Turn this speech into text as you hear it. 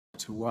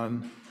chapter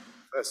 1,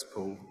 1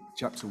 Paul,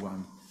 chapter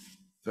 1,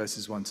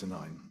 verses 1 to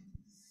 9.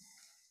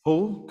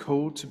 Paul,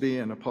 called to be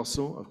an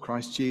apostle of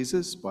Christ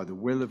Jesus by the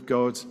will of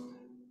God,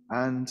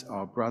 and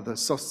our brother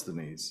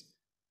Sosthenes,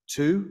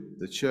 to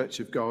the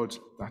church of God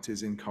that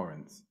is in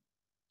Corinth,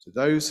 to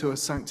those who are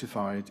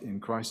sanctified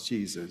in Christ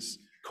Jesus,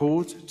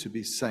 called to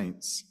be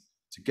saints,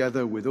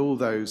 together with all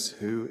those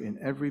who in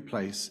every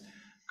place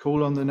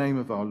call on the name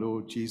of our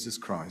Lord Jesus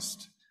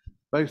Christ,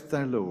 both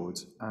their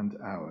Lord and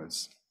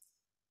ours.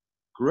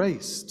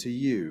 Grace to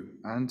you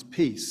and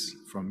peace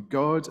from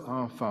God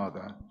our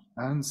Father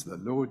and the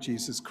Lord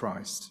Jesus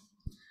Christ.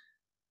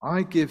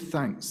 I give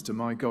thanks to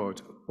my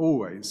God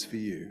always for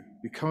you,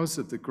 because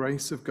of the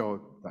grace of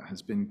God that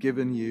has been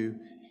given you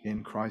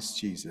in Christ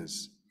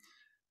Jesus.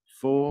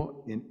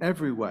 For in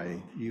every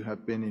way you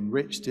have been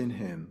enriched in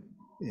him,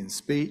 in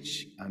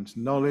speech and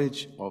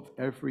knowledge of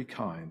every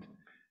kind,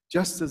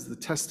 just as the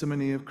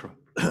testimony of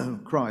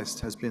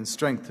Christ has been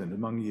strengthened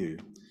among you,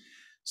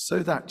 so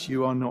that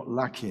you are not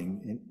lacking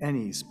in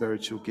any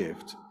spiritual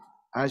gift,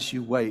 as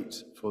you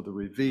wait for the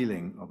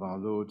revealing of our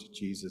Lord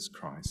Jesus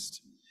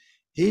Christ.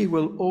 He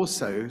will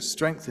also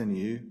strengthen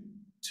you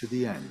to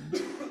the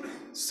end,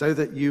 so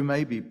that you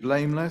may be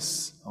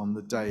blameless on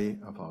the day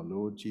of our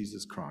Lord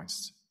Jesus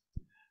Christ.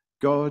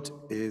 God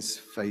is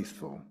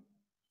faithful.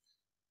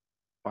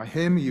 By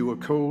him you were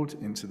called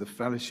into the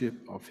fellowship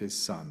of his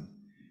Son,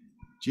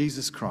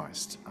 Jesus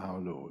Christ our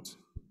Lord.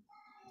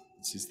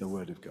 This is the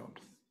word of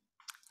God.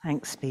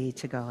 Thanks be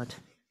to God.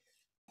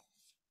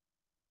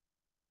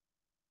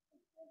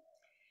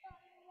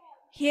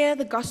 Hear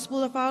the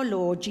gospel of our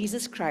Lord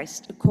Jesus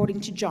Christ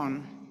according to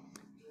John.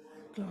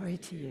 Glory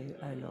to you,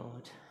 O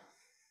Lord.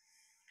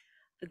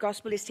 The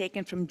gospel is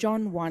taken from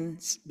John 1,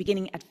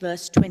 beginning at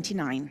verse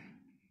 29.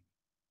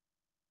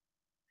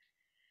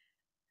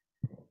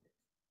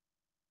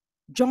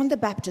 John the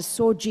Baptist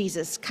saw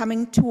Jesus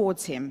coming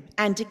towards him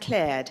and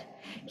declared,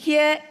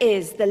 "Here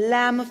is the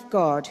Lamb of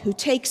God who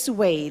takes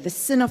away the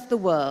sin of the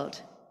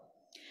world.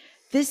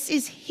 This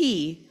is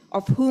he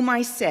of whom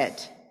I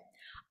said,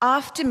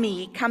 'After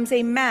me comes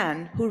a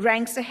man who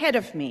ranks ahead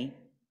of me,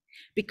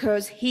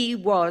 because he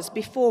was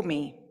before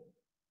me.'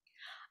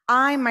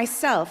 I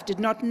myself did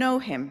not know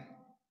him,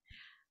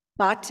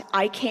 but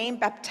I came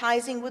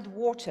baptizing with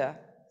water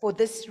for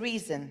this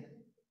reason,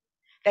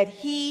 that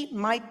he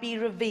might be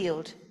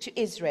revealed to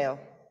Israel."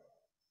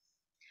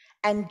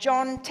 And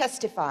John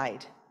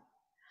testified,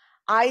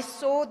 "I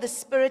saw the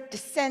Spirit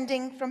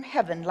descending from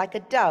heaven like a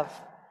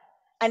dove,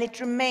 and it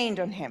remained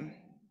on him.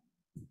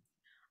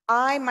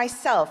 I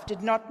myself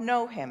did not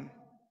know him,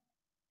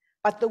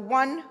 but the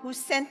one who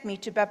sent me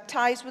to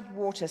baptize with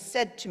water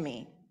said to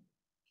me,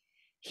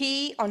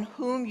 'He on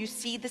whom you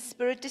see the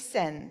Spirit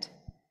descend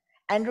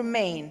and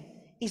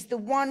remain is the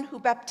one who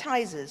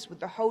baptizes with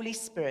the Holy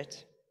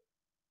Spirit.'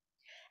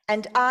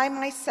 And I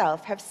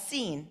myself have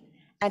seen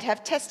and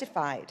have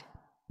testified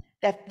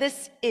that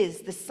this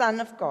is the Son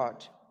of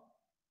God."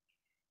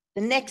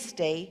 The next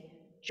day,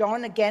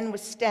 John again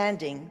was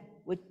standing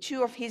with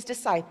two of his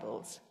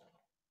disciples.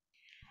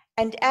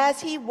 And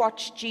as he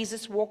watched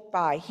Jesus walk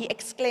by, he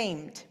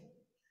exclaimed,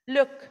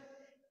 "Look,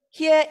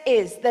 here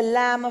is the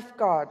Lamb of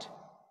God."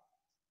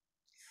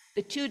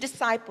 The two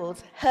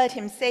disciples heard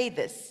him say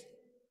this,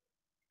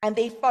 and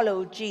they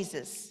followed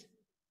Jesus.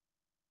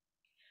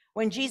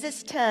 When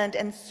Jesus turned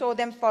and saw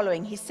them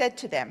following, he said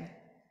to them,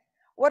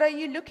 "What are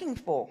you looking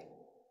for?"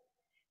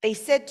 They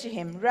said to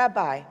him,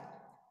 "Rabbi,"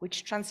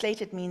 which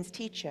translated means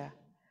teacher,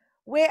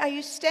 "where are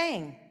you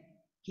staying?"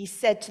 He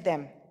said to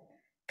them,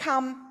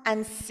 "Come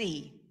and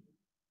see."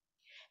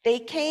 They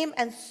came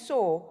and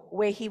saw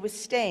where he was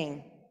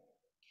staying,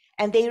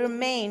 and they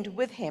remained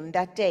with him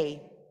that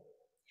day.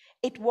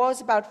 It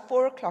was about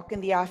 4 o'clock in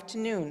the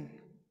afternoon.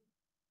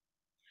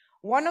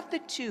 One of the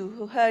two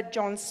who heard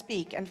John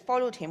speak and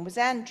followed him was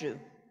Andrew,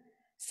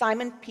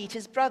 Simon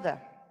Peter's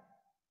brother.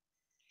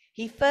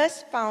 He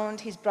first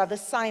found his brother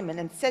Simon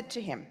and said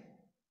to him,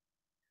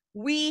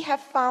 "We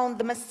have found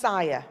the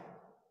Messiah,"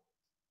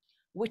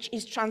 which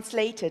is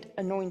translated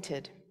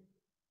anointed.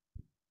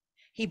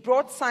 He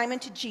brought Simon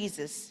to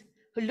Jesus,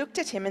 who looked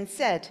at him and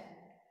said,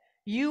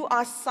 "You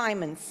are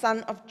Simon,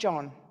 son of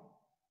John.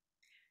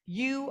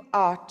 You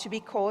are to be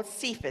called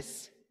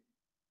Cephas,"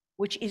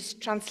 which is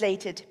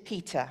translated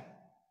Peter.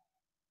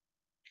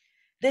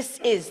 This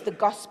is the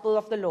gospel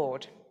of the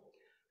Lord.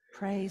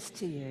 Praise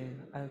to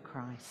you, O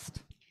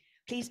Christ.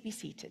 Please be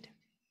seated.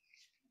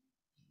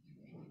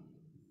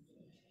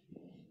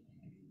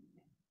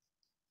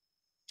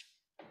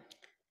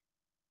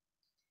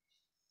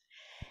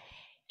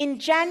 In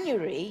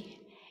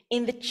January,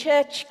 in the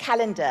church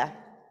calendar,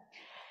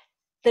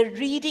 the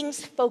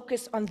readings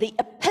focus on the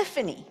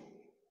Epiphany.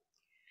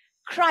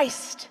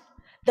 Christ,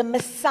 the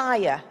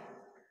Messiah,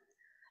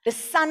 the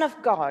Son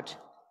of God,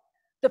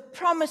 the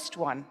promised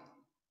one,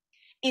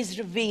 is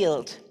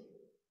revealed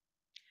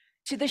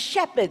to the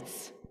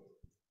shepherds,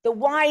 the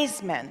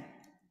wise men,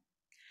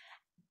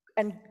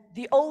 and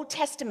the Old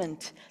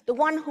Testament, the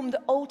one whom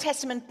the Old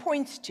Testament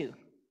points to,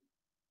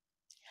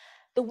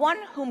 the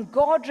one whom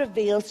God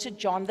reveals to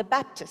John the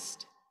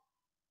Baptist.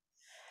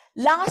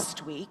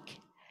 Last week,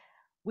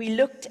 we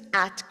looked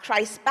at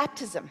Christ's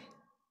baptism.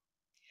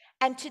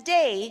 And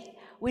today,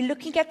 we're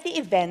looking at the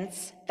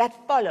events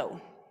that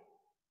follow.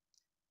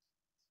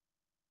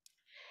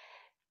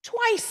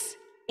 Twice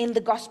in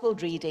the Gospel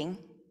reading,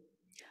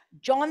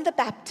 John the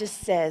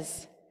Baptist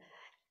says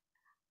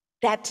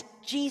that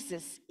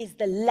Jesus is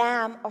the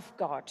Lamb of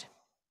God.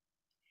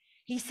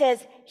 He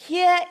says,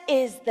 "Here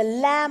is the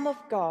Lamb of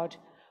God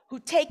who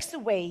takes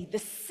away the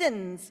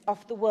sins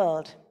of the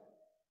world."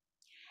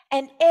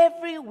 And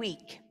every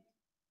week,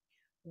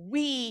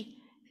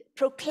 we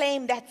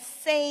proclaim that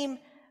same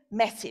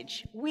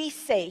message. We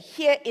say,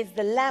 "Here is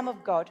the Lamb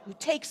of God who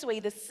takes away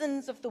the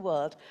sins of the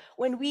world,"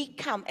 when we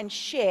come and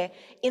share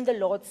in the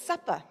Lord's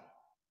Supper.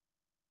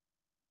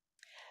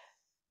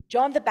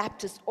 John the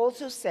Baptist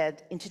also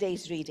said in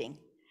today's reading,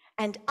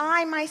 "And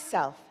I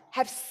myself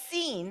have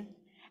seen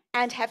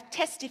and have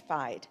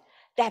testified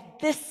that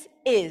this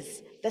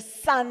is the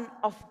Son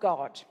of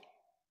God."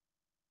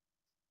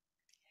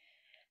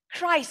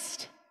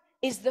 Christ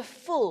is the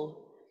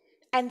full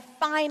and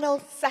final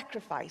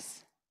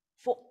sacrifice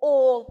for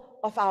all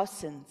of our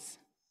sins.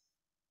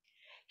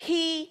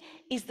 He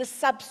is the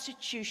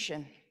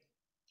substitution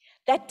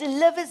that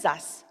delivers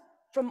us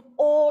from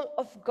all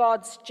of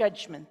God's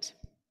judgment.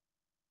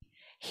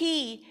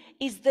 He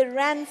is the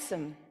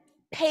ransom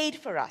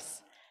paid for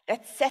us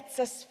that sets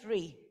us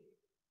free.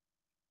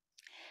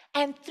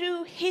 And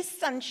through his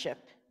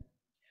sonship,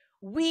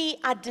 we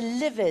are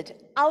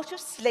delivered out of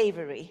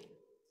slavery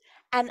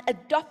and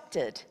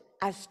adopted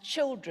as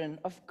children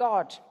of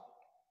God.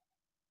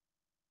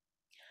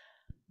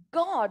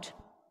 God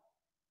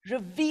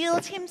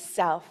revealed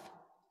himself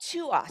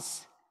to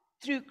us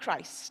through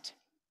Christ.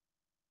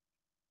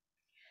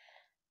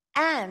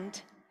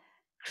 And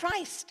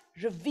Christ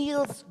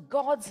reveals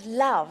God's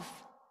love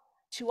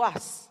to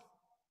us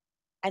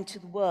and to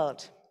the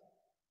world.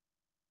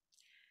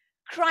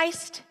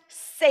 Christ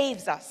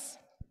saves us.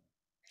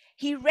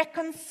 He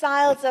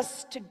reconciles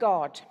us to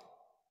God.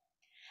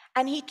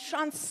 And he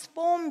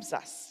transforms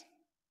us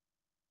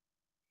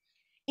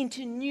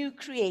into new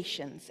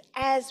creations,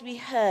 as we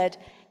heard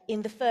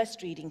in the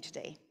first reading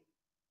today.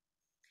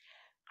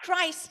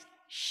 Christ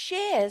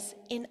shares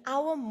in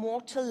our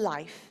mortal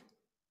life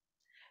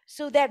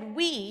so that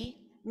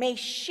we may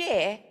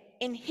share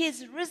in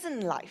his risen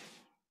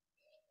life.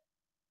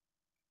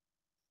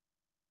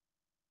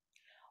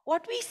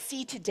 What we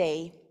see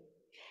today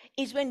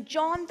is when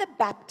John the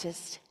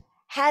Baptist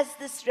has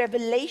this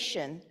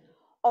revelation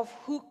of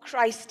who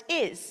Christ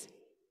is,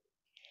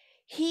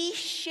 he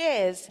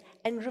shares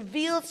and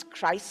reveals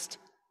Christ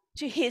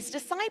to his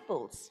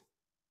disciples.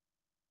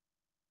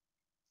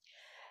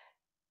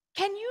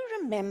 Can you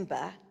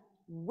remember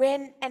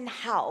when and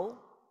how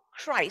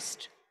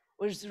Christ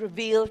was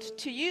revealed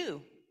to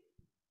you?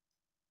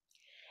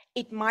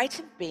 It might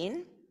have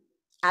been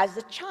as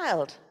a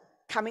child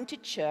coming to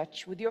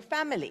church with your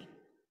family.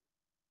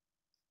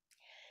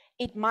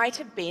 It might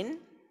have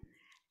been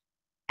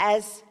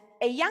as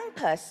a young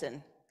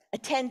person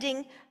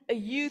attending a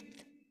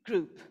youth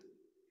group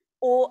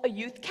or a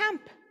youth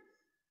camp.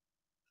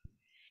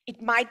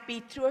 It might be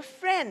through a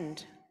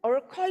friend or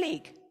a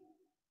colleague.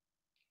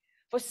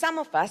 For some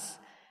of us,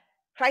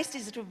 Christ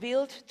is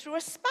revealed through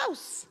a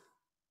spouse.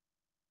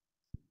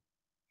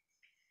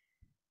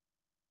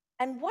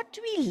 And what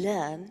do we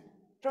learn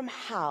from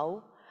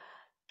how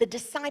the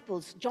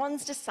disciples,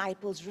 John's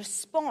disciples,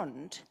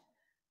 respond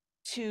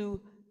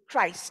to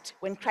Christ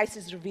when Christ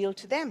is revealed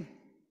to them?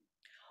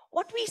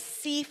 What we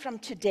see from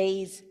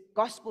today's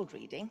gospel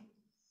reading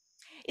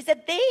is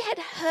that they had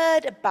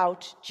heard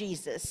about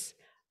Jesus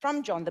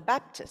from John the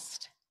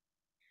Baptist.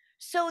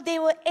 So they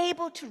were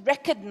able to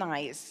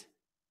recognize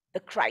the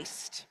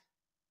Christ.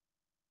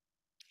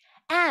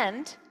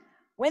 And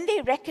when they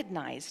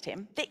recognized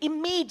him, they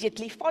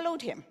immediately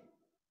followed him.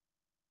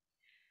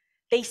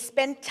 They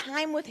spent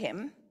time with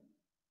him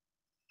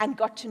and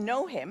got to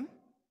know him.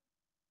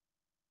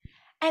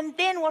 And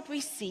then what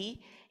we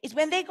see is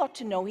when they got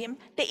to know him,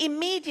 they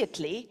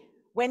immediately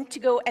went to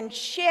go and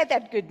share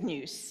that good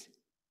news.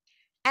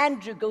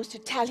 Andrew goes to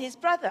tell his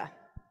brother,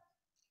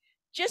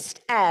 just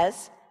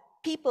as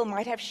people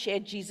might have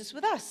shared Jesus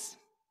with us.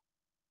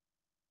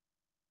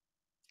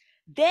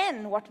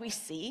 Then what we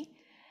see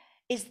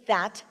is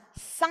that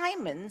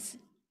Simon's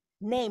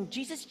name,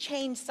 Jesus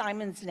changed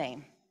Simon's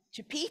name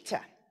to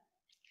Peter.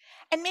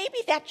 And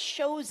maybe that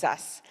shows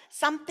us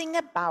something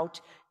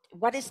about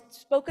what is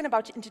spoken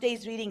about in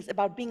today's readings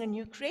about being a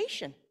new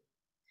creation.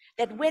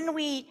 That when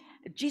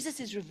Jesus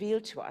is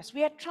revealed to us,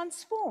 we are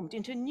transformed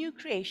into a new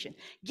creation,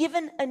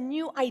 given a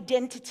new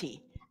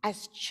identity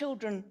as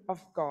children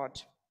of God.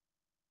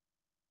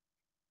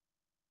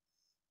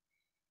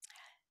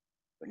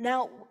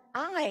 Now,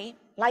 I,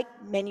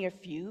 like many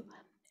of you,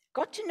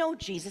 got to know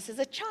Jesus as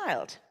a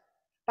child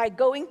by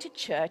going to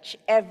church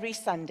every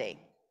Sunday.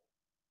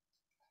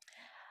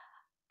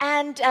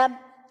 And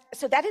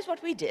so that is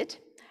what we did.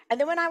 And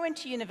then when I went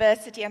to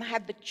university and I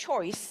had the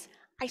choice,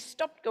 I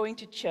stopped going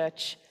to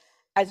church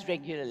as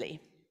regularly.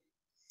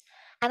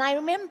 And I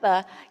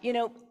remember,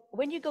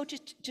 when you go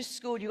to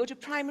school, you go to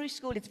primary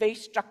school, it's very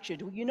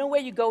structured. You know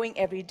where you're going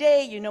every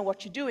day, you know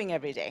what you're doing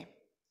every day.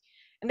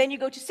 And then you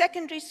go to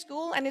secondary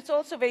school, and it's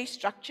also very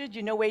structured.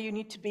 You know where you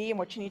need to be and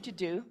what you need to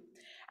do.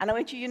 And I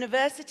went to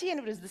university, and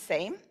it was the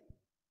same.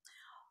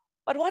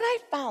 But what I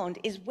found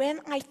is when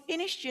I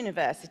finished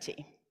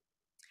university,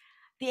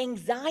 the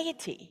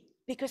anxiety,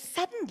 because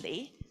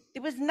suddenly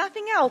there was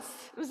nothing else.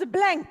 It was a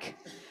blank.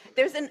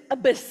 There was an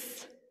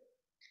abyss.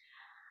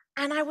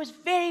 And I was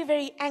very,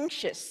 very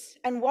anxious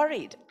and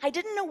worried. I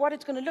didn't know what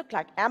it's going to look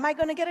like. Am I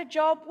going to get a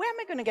job? Where am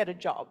I going to get a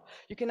job?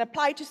 You can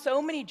apply to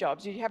so many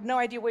jobs. You have no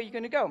idea where you're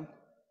going to go.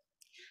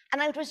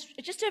 And it was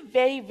just a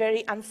very,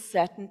 very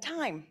uncertain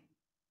time.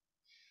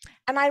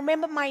 And I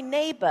remember my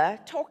neighbor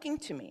talking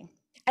to me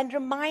and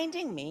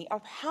reminding me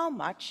of how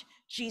much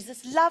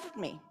Jesus loved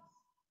me.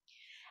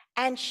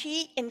 And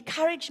she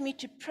encouraged me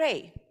to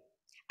pray.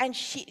 And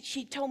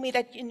she told me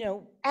that,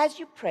 as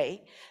you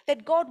pray,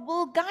 that God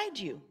will guide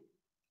you.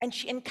 And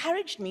she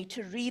encouraged me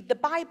to read the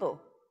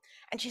Bible.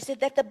 And she said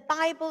that the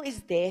Bible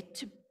is there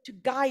to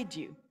guide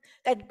you,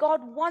 that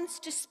God wants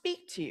to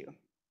speak to you.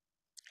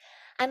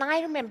 And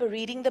I remember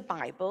reading the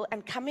Bible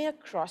and coming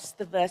across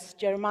the verse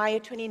Jeremiah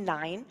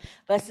 29,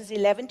 verses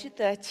 11 to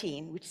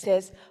 13, which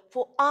says,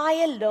 "For I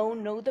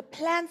alone know the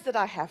plans that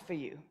I have for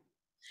you."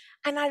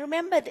 And I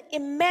remember the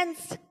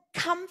immense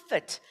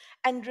comfort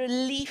and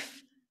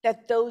relief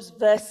that those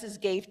verses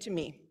gave to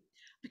me,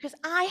 because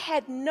I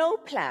had no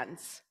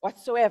plans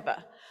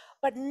whatsoever,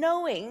 but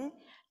knowing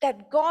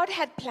that God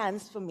had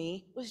plans for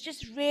me was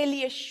just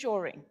really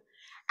assuring.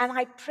 And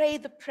I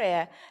prayed the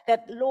prayer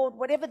that, Lord,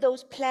 whatever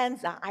those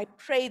plans are, I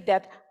pray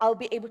that I'll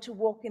be able to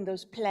walk in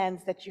those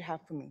plans that you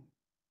have for me.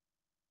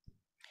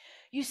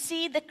 You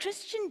see, the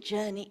Christian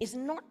journey is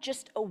not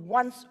just a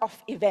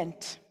once-off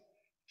event.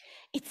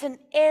 It's an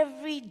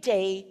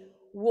everyday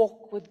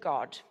walk with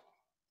God.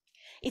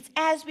 It's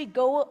as we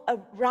go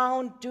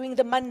around doing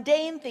the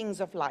mundane things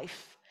of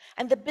life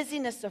and the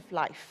busyness of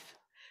life,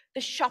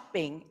 the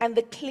shopping and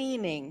the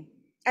cleaning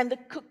and the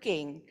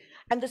cooking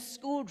and the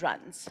school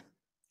runs.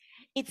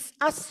 It's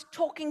us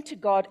talking to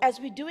God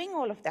as we're doing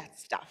all of that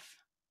stuff,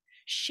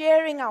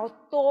 sharing our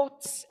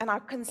thoughts and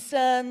our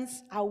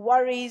concerns, our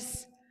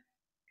worries,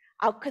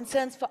 our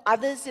concerns for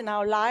others in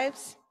our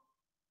lives.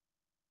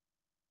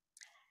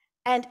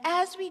 And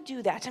as we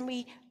do that, and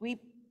we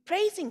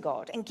praising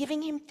God and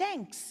giving him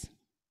thanks,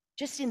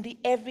 just in the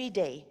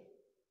everyday.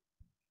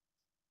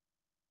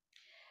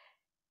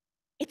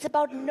 It's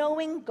about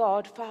knowing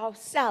God for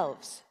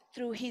ourselves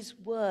through his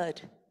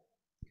word,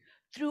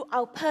 through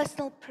our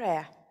personal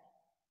prayer,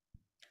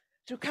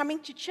 through coming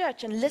to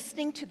church and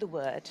listening to the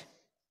word,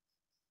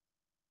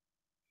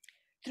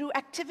 through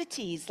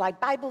activities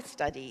like Bible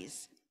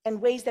studies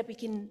and ways that we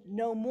can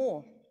know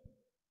more.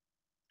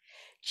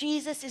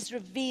 Jesus is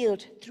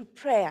revealed through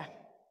prayer,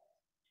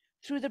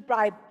 through the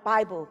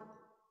Bible,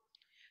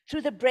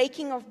 through the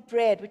breaking of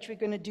bread, which we're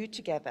going to do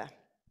together,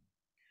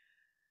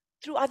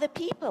 through other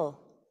people,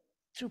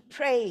 through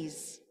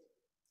praise,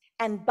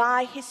 and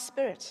by his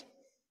Spirit.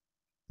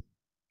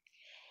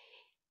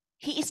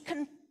 He is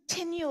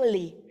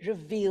continually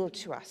revealed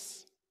to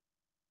us.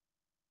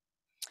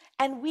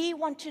 And we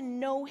want to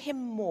know him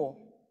more.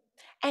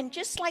 And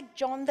just like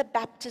John the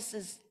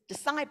Baptist's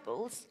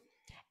disciples,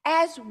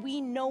 as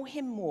we know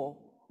him more,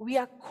 we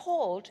are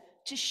called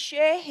to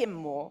share him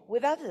more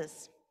with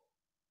others.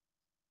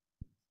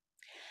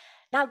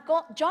 Now,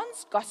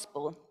 John's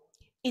gospel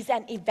is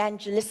an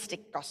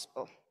evangelistic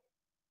gospel.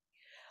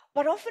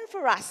 But often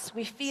for us,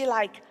 we feel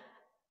like,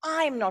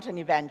 I'm not an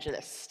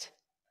evangelist.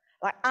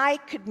 Like, I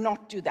could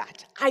not do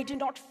that. I do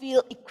not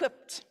feel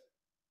equipped.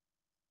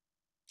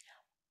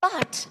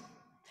 But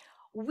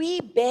we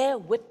bear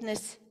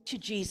witness to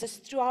Jesus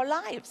through our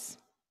lives,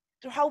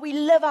 through how we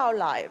live our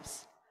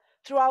lives,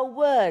 through our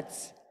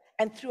words,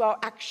 and through our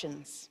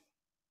actions.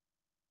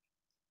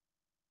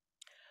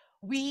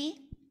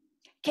 We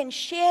can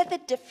share the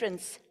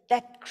difference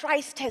that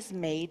Christ has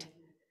made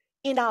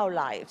in our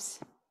lives.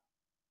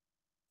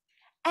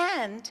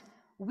 And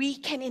we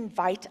can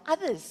invite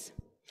others.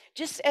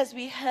 Just as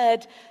we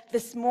heard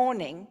this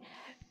morning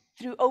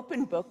through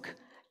Open Book,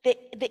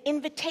 the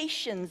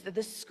invitations that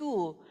the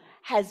school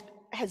has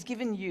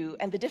given you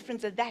and the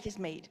difference that has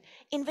made.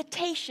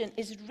 Invitation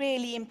is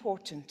really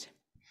important.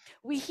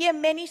 We hear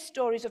many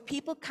stories of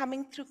people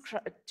coming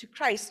to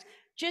Christ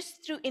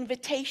just through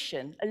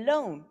invitation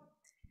alone,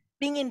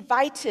 being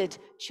invited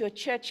to a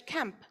church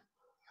camp,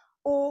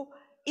 or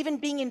even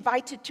being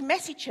invited to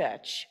Messy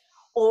Church,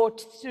 or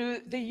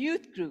through the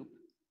youth group,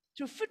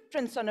 through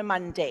Footprints on a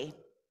Monday,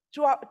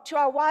 to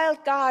our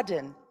wild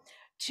garden,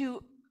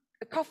 to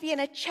a coffee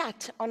and a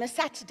chat on a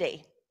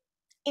Saturday.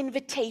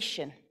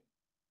 Invitation.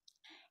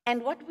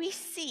 And what we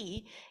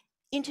see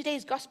in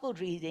today's gospel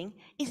reading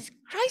is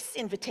Christ's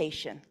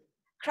invitation.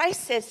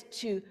 Christ says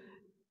to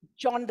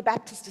John the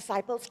Baptist's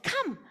disciples,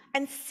 come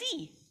and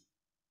see.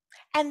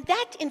 And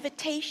that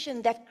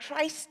invitation that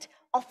Christ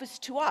offers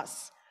to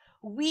us,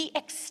 we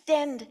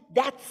extend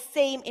that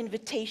same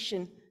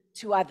invitation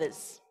to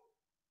others.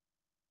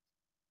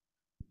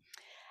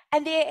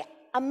 And there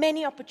are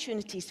many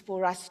opportunities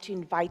for us to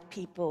invite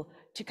people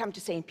to come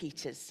to St.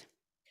 Peter's.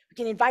 We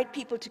can invite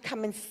people to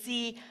come and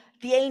see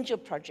the Angel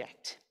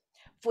Project.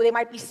 For there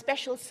might be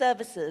special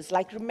services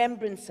like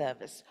Remembrance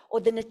Service or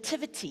the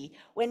Nativity,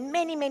 when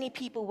many, many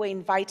people were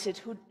invited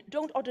who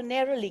don't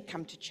ordinarily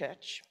come to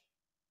church.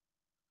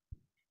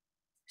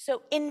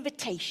 So,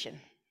 invitation.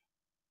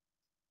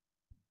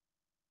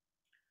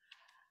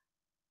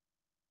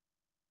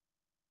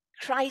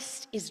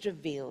 Christ is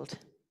revealed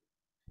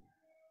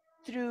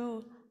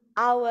through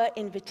our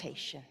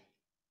invitation,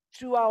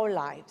 through our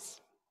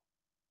lives.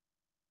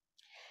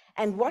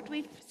 And what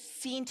we've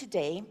seen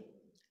today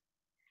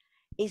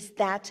is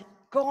that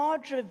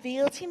God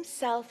reveals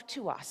himself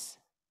to us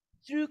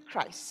through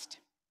Christ.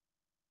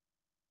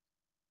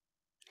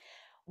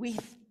 We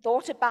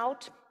thought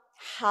about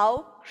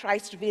how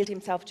Christ revealed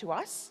himself to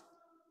us,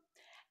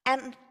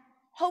 and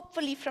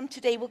hopefully from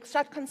today we'll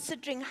start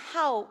considering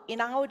how,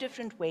 in our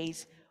different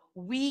ways,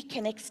 we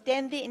can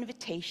extend the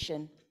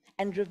invitation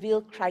and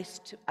reveal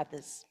Christ to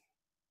others.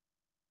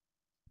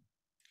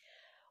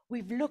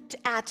 We've looked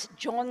at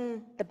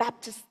John the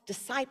Baptist's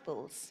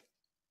disciples,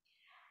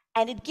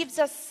 and it gives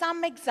us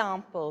some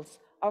examples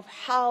of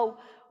how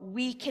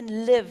we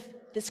can live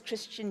this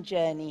Christian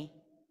journey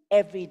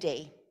every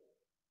day,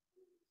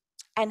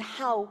 and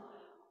how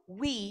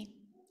we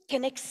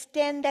can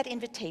extend that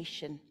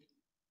invitation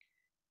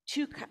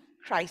to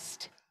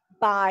Christ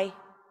by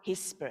his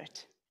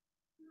Spirit.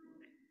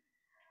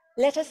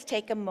 Let us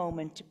take a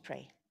moment to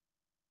pray.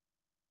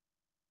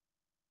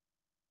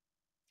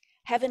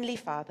 Heavenly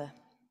Father,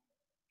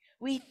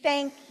 we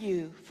thank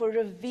you for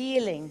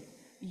revealing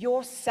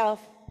yourself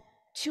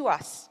to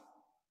us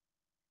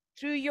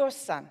through your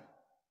Son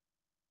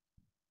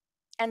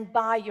and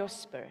by your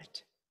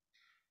Spirit.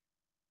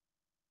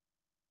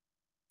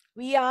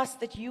 We ask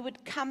that you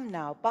would come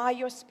now by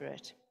your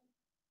Spirit.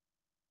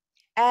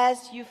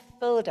 As you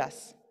filled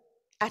us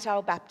at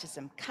our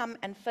baptism, come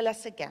and fill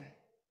us again.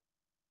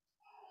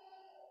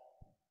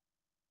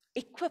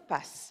 Equip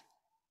us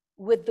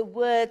with the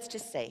words to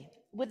say,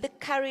 with the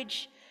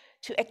courage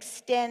to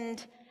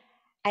extend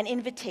an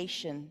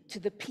invitation to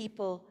the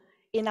people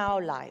in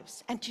our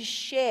lives and to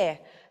share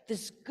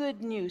this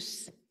good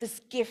news, this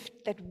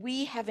gift that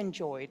we have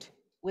enjoyed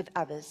with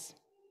others.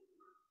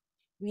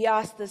 We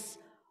ask this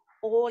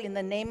all in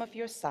the name of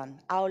your Son,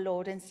 our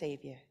Lord and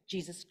Savior,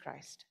 Jesus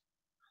Christ.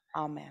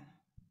 Amen.